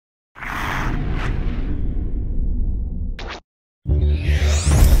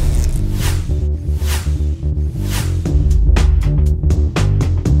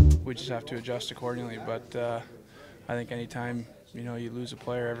have to adjust accordingly. But I think anytime you lose a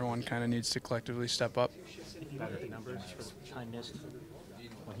player, everyone kind of needs to collectively step up. If you look at the numbers for time missed,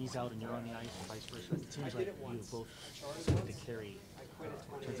 when he's out and you're on the ice, and vice versa, it seems like you both seem to carry.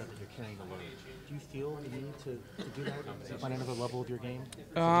 It turns out that you're carrying the load. Do you feel the need to do that? To find another level of your game?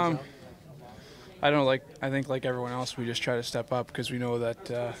 I think like everyone else, we just try to step up because we know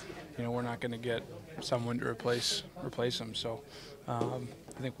that we're not going to get someone to replace him. So I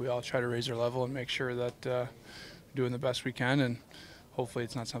think we all try to raise our level and make sure that we're doing the best we can, and hopefully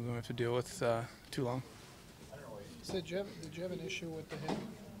it's not something we have to deal with too long. Sid, did you have an issue with the hit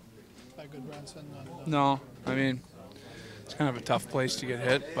by Goodbranson? No, I mean, it's kind of a tough place to get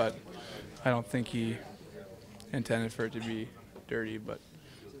hit, but I don't think he intended for it to be dirty. But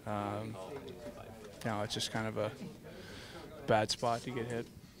it's just kind of a bad spot to get hit.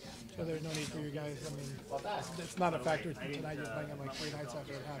 So there's no need for you guys. I mean, it's not a factor tonight. You're playing on 3 nights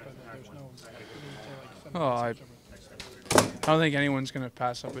after it happened. There's no need to I don't think anyone's going to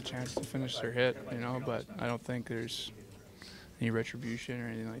pass up a chance to finish their hit, but I don't think there's any retribution or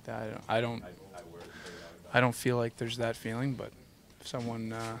anything like that. I don't feel like there's that feeling, but if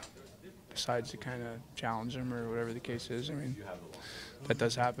someone decides to kind of challenge him or whatever the case is, I mean, that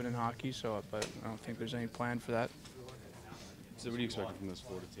does happen in hockey, but I don't think there's any plan for that. So what do you expect from this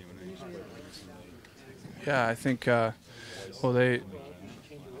Florida team? Yeah, I think, I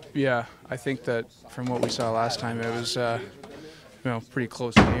think that from what we saw last time, it was pretty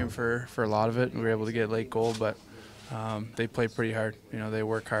close game for a lot of it. We were able to get a late goal, but they play pretty hard. They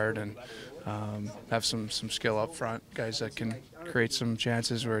work hard and have some skill up front, guys that can create some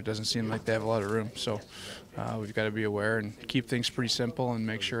chances where it doesn't seem like they have a lot of room. So we've got to be aware and keep things pretty simple and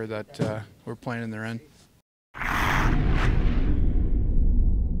make sure that we're playing in their end.